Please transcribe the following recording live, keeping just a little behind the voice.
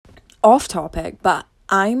off topic, but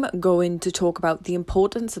I'm going to talk about the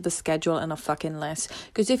importance of a schedule and a fucking list.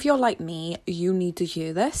 Because if you're like me, you need to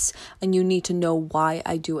hear this and you need to know why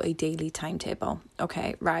I do a daily timetable.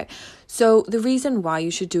 Okay, right. So the reason why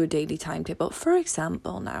you should do a daily timetable, for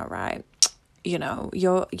example, now, right? You know,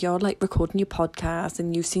 you're like recording your podcast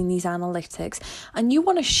and you've seen these analytics and you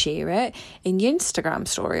want to share it in your Instagram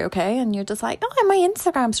story, okay? And you're just like, oh, in my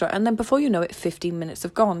Instagram story. And then before you know it, 15 minutes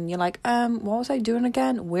have gone. And you're like, what was I doing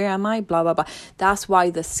again? Where am I? Blah, blah, blah. That's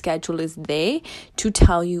why the schedule is there to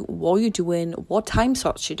tell you what you're doing, what time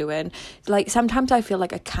slots you're doing. Like, sometimes I feel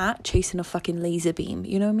like a cat chasing a fucking laser beam.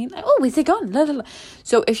 You know what I mean? Like, oh, where's it gone? La, la, la.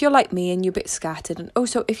 So if you're like me and you're a bit scattered, and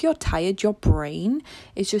also if you're tired, your brain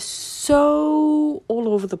is just so all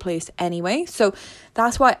over the place anyway. So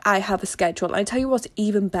that's why I have a schedule. And I tell you what's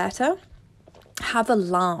even better, have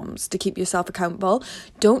alarms to keep yourself accountable.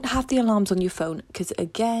 Don't have the alarms on your phone, because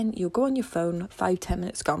again, you'll go on your phone, 5-10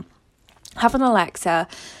 minutes gone. Have an Alexa,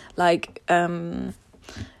 like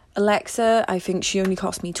Alexa, I think she only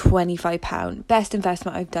cost me £25. Best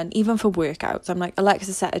investment I've done, even for workouts. I'm like,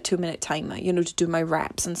 Alexa, set a 2-minute timer, you know, to do my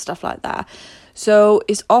reps and stuff like that. So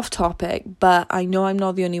it's off topic, but I know I'm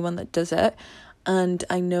not the only one that does it, and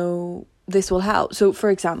I know this will help. So for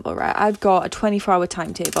example, right, I've got a 24-hour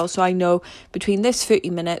timetable, so I know between this 30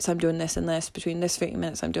 minutes I'm doing this and this, between this 30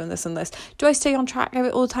 minutes I'm doing this and this. Do I stay on track of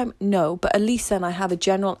it all the time? No, but at least then I have a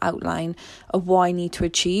general outline of what I need to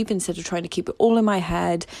achieve instead of trying to keep it all in my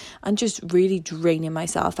head and just really draining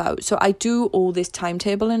myself out. So I do all this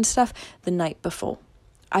timetable and stuff the night before.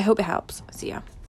 I hope it helps. See ya.